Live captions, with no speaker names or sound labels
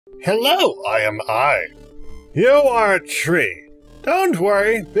Hello, I am I. You are a tree. Don't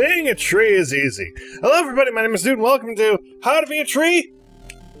worry, being a tree is easy. Hello everybody, my name is Dude, and welcome to How to Be a Tree?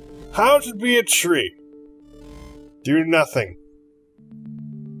 How to be a tree. Do nothing.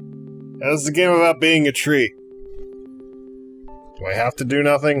 This is a game about being a tree. Do I have to do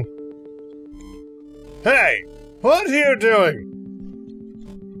nothing? Hey! What are you doing?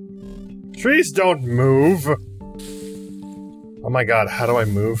 Trees don't move. Oh my god, how do I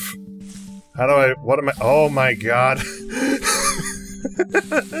move? How do I- what am I- oh my god.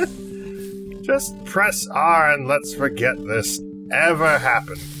 Just press R and let's forget this ever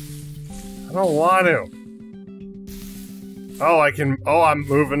happened. I don't want to. Oh, I can- oh, I'm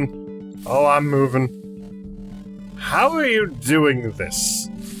moving. Oh, I'm moving. How are you doing this?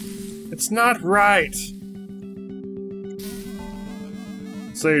 It's not right.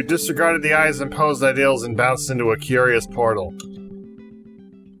 So you disregarded the eyes imposed ideals and bounced into a curious portal.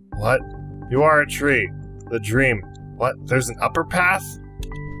 What? You are a tree. The dream. What? There's an upper path?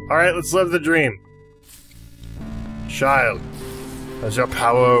 Alright, let's live the dream. Child, has your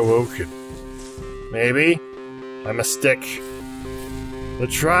power awoken? Maybe? I'm a stick. The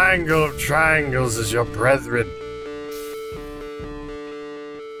triangle of triangles is your brethren.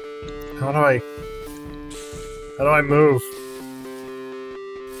 How do I move?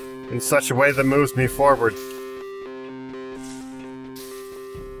 In such a way that moves me forward.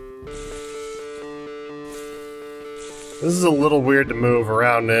 This is a little weird to move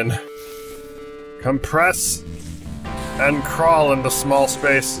around in. Compress and crawl into small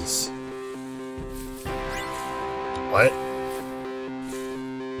spaces. What?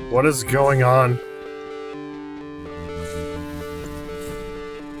 What is going on?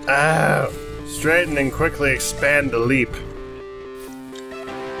 Oh! Straighten and quickly expand to leap.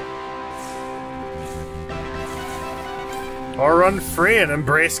 Or run free and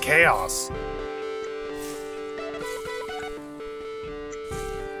embrace chaos.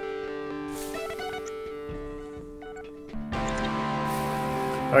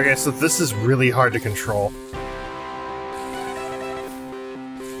 Okay, so this is really hard to control.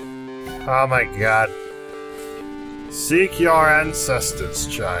 Oh my god. Seek your ancestors,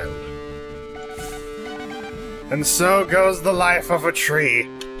 child. And so goes the life of a tree.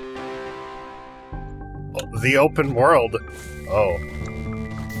 The open world. Oh.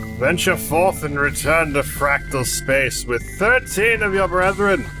 Venture forth and return to fractal space with 13 of your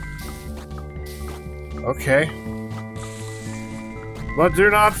brethren. Okay. But do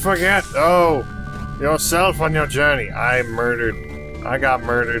not forget, oh, yourself on your journey. I got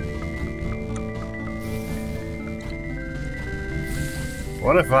murdered.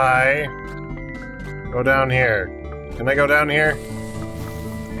 What if I go down here? Can I go down here?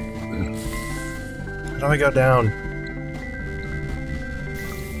 How do I go down?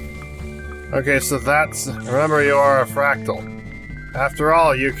 Okay, so that's... remember, you are a fractal. After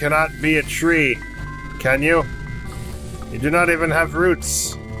all, you cannot be a tree, can you? You do not even have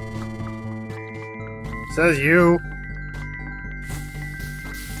roots. Says you.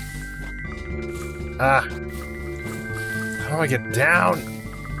 Ah. How do I get down?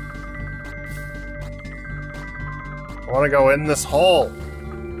 I want to go in this hole.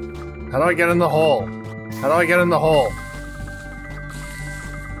 How do I get in the hole? How do I get in the hole?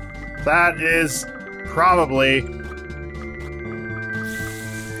 That is probably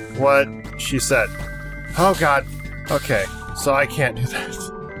what she said. Oh god. Okay, so I can't do that.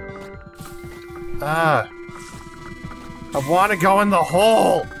 Ah. I want to go in the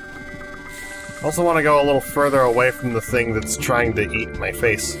hole! I also want to go a little further away from the thing that's trying to eat my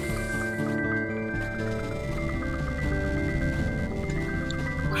face.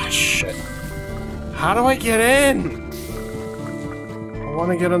 Ah, shit. How do I get in? I want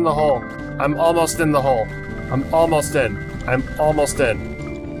to get in the hole. I'm almost in the hole. I'm almost in. I'm almost in.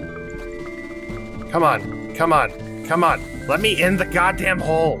 Come on. Come on. Come on, let me in the goddamn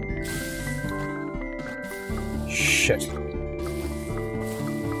hole! Shit.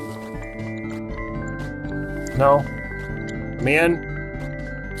 No. Me in?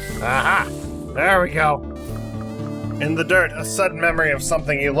 Aha! There we go! In the dirt, a sudden memory of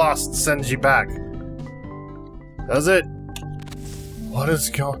something you lost sends you back. Does it? What is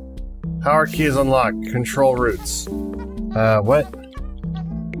going... Power keys unlocked. Control roots. What?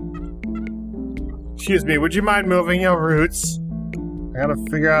 Excuse me, would you mind moving your roots? I gotta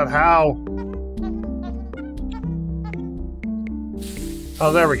figure out how.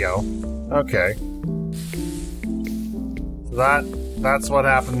 Oh, there we go. Okay. So that's what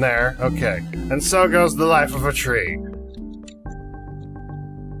happened there. Okay. And so goes the life of a tree.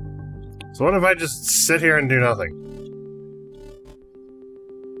 So what if I just sit here and do nothing?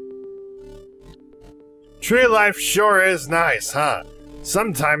 Tree life sure is nice, huh?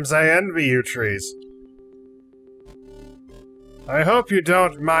 Sometimes I envy you, trees. I hope you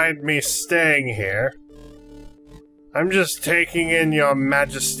don't mind me staying here. I'm just taking in your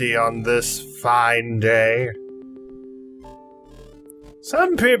majesty on this fine day.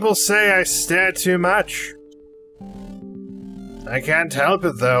 Some people say I stare too much. I can't help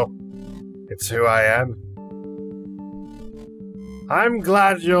it, though. It's who I am. I'm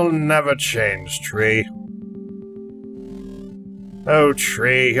glad you'll never change, Tree. Oh,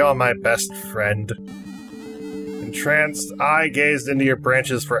 Tree, you're my best friend. Entranced, I gazed into your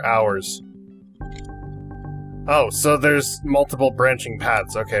branches for hours. Oh, so there's multiple branching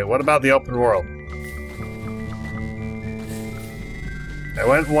paths. Okay, what about the open world? I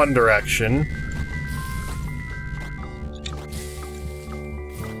went one direction.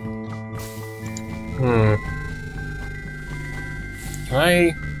 Can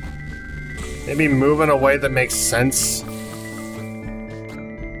I maybe move in a way that makes sense?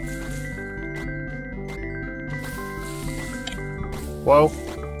 Whoa.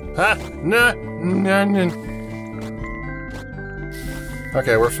 Ha! No! No, no.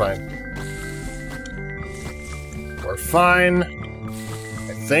 Okay, we're fine. We're fine.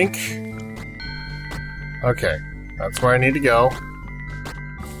 I think. Okay. That's where I need to go.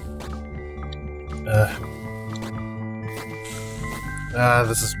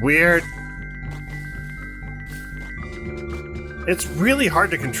 This is weird. It's really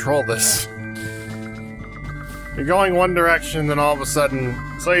hard to control this. You're going one direction, then all of a sudden...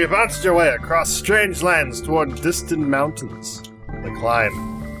 So you bounced your way across strange lands toward distant mountains. The climb.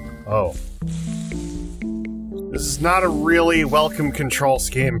 Oh. This is not a really welcome control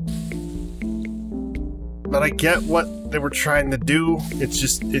scheme. But I get what they were trying to do. It's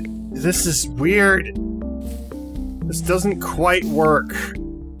just... This is weird. This doesn't quite work.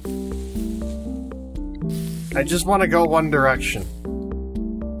 I just want to go one direction.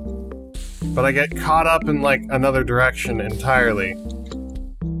 But I get caught up in, like, another direction entirely.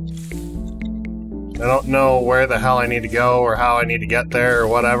 I don't know where the hell I need to go, or how I need to get there, or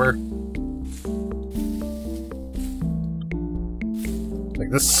whatever. Like,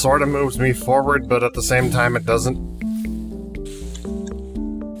 this sort of moves me forward, but at the same time it doesn't.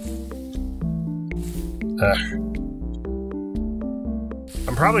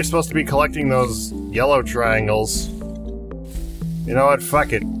 I'm probably supposed to be collecting those yellow triangles. You know what?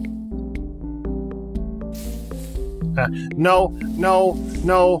 Fuck it. No, no,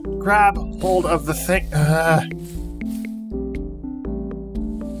 no, grab hold of the thing. I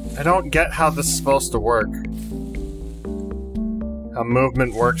don't get how this is supposed to work. How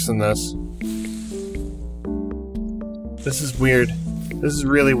movement works in this. This is weird. This is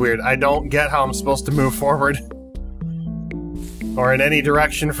really weird. I don't get how I'm supposed to move forward. Or in any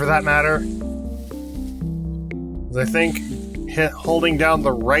direction, for that matter. 'Cause I think holding down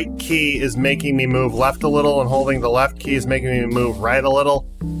the right key is making me move left a little, and holding the left key is making me move right a little.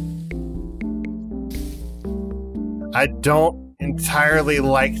 I don't entirely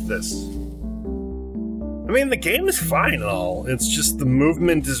like this. I mean, the game is fine and all, it's just the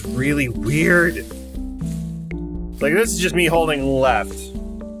movement is really weird. Like, this is just me holding left.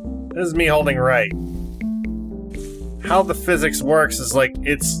 This is me holding right. How the physics works is like,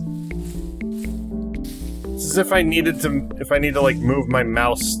 it's as if I need to like move my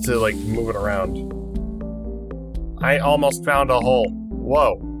mouse to like move it around. I almost found a hole.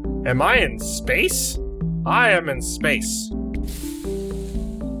 Whoa. Am I in space? I am in space.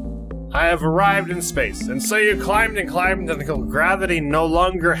 I have arrived in space, and so you climbed and climbed until gravity no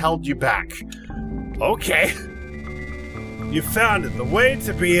longer held you back. Okay. You found it, the way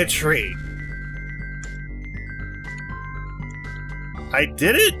to be a tree. I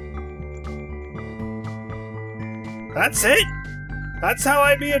did it? That's it? That's how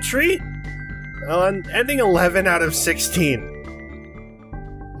I be a tree? Well, I'm ending 11 out of 16.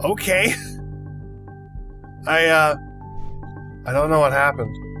 Okay. I don't know what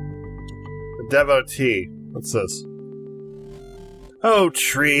happened. The devotee. What's this? Oh,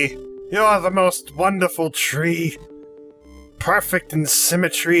 tree. You're the most wonderful tree. Perfect in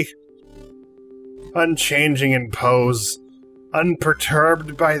symmetry. Unchanging in pose.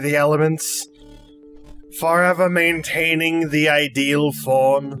 Unperturbed by the elements. Forever maintaining the ideal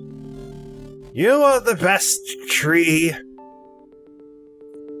form. You are the best tree.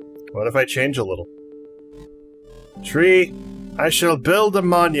 What if I change a little? Tree, I shall build a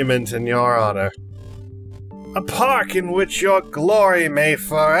monument in your honor. A park in which your glory may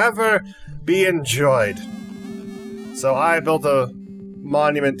forever be enjoyed. So I built a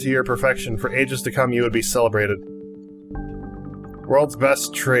monument to your perfection. For ages to come, you would be celebrated. World's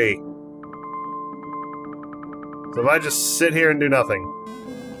best tree. So if I just sit here and do nothing.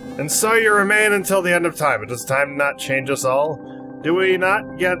 And so you remain until the end of time. But does time not change us all? Do we not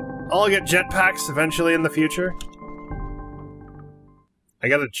all get jetpacks eventually in the future? I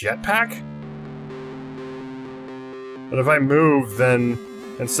got a jetpack? But if I move, then...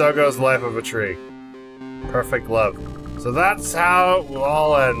 And so goes the life of a tree. Perfect love. So that's how it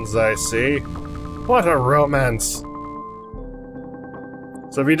all ends, I see. What a romance.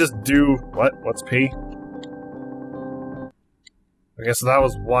 So if you just do... What? What's P? I guess that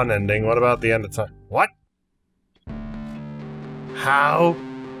was one ending. What about the end of time? What? How?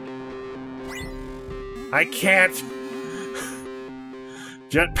 I can't.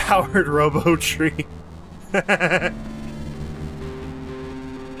 Jet-powered robo-tree.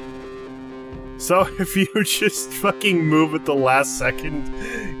 So if you just fucking move at the last second,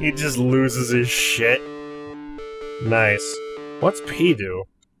 he just loses his shit. Nice. What's P do?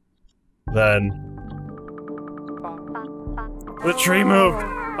 Then... The tree moved!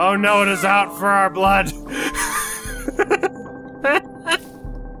 Oh no, it is out for our blood!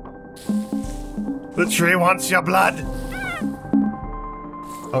 The tree wants your blood!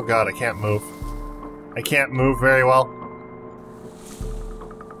 Oh god, I can't move. I can't move very well.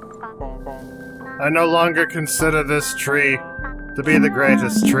 I no longer consider this tree to be the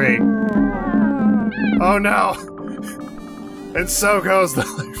greatest tree. Oh no! And so goes the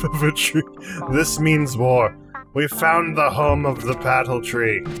life of a tree. This means war. We found the home of the paddle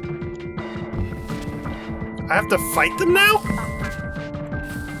tree. I have to fight them now?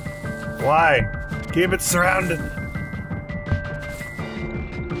 Why? Keep it surrounded.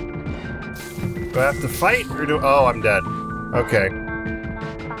 Do I have to fight, or do- Oh, I'm dead. Okay.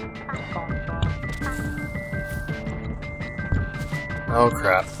 Oh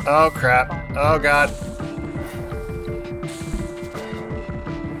crap. Oh crap. Oh god.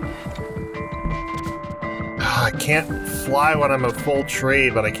 I can't fly when I'm a full tree,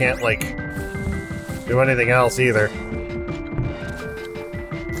 but I can't, like, do anything else either.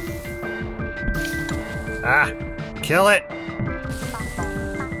 Ah! Kill it!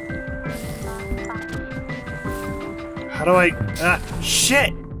 How do I... Ah!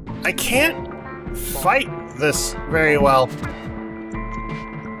 Shit! I can't fight this very well.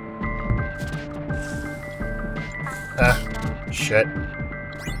 Ah, shit.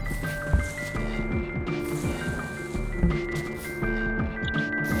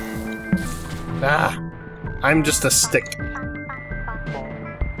 Ah, I'm just a stick.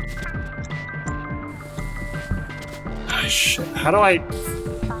 Ah, shit. How do I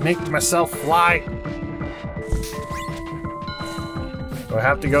make myself fly? Do I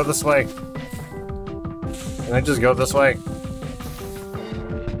have to go this way? Can I just go this way?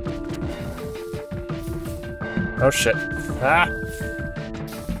 Oh shit. Ah!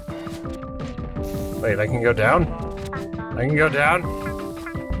 Wait, I can go down? I can go down?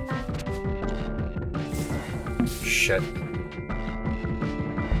 Shit.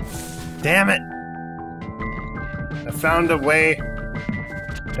 Damn it! I found a way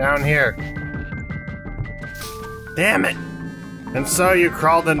down here. Damn it! And so you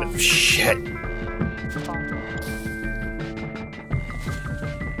crawled in. Shit!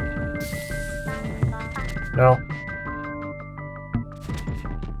 No.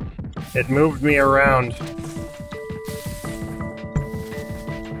 It moved me around.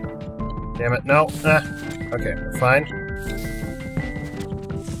 Damn it, no. Okay, fine.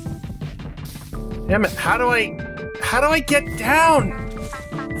 Damn it, how do I get down?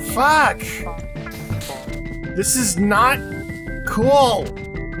 Fuck! This is not cool!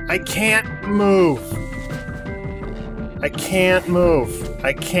 I can't move. I can't move.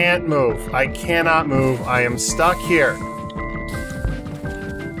 I can't move. I cannot move. I am stuck here.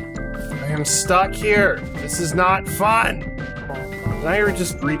 I am stuck here. This is not fun. Can I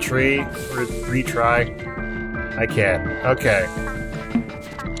just retry? I can. Okay.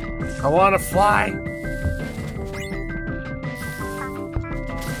 I want to fly.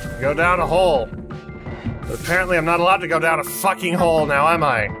 Go down a hole. But apparently I'm not allowed to go down a fucking hole now, am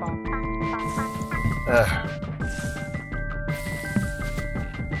I?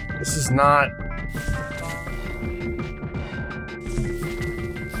 This is not...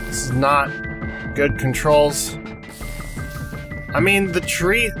 This is not good controls. I mean, the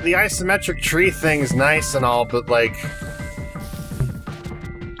isometric tree thing's nice and all, but like...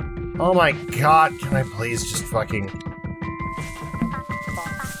 Oh my god, can I please just fucking...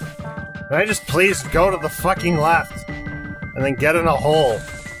 Can I just please go to the fucking left? And then get in a hole?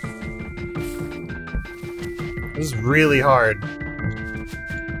 This is really hard.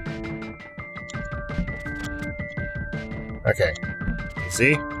 Okay.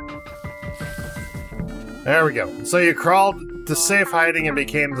 See? There we go. So you crawled to safe hiding and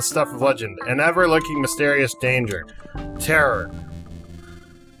became the stuff of legend. An ever-looking mysterious danger. Terror.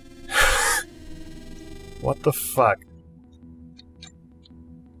 What the fuck?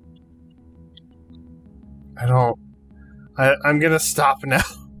 I'm gonna stop now.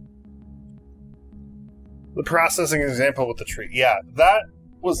 The processing example with the tree. Yeah, that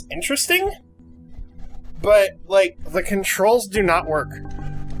was interesting. But, like, the controls do not work.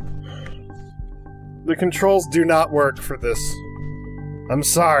 The controls do not work for this. I'm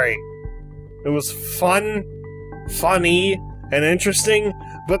sorry. It was fun, funny, and interesting,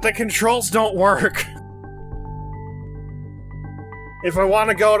 but the controls don't work. If I want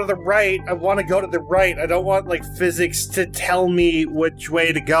to go to the right, I want to go to the right. I don't want, like, physics to tell me which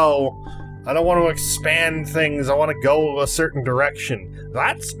way to go. I don't want to expand things. I want to go a certain direction.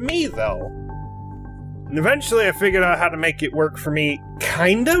 That's me, though. And eventually I figured out how to make it work for me,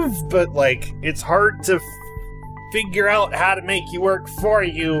 kind of, but, like, it's hard to figure out how to make it work for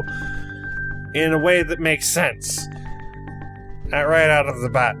you in a way that makes sense. Right out of the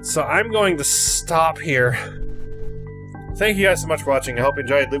bat. So I'm going to stop here. Thank you guys so much for watching. I hope you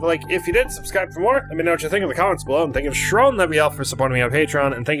enjoyed. Leave a like if you did. Subscribe for more. Let me know what you think in the comments below. And thank you to Shron WL for supporting me on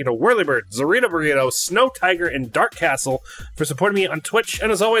Patreon. And thank you to Whirlybird, Zarita Burrito, Snow Tiger, and Dark Castle for supporting me on Twitch. And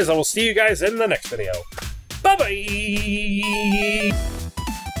as always, I will see you guys in the next video. Bye-bye!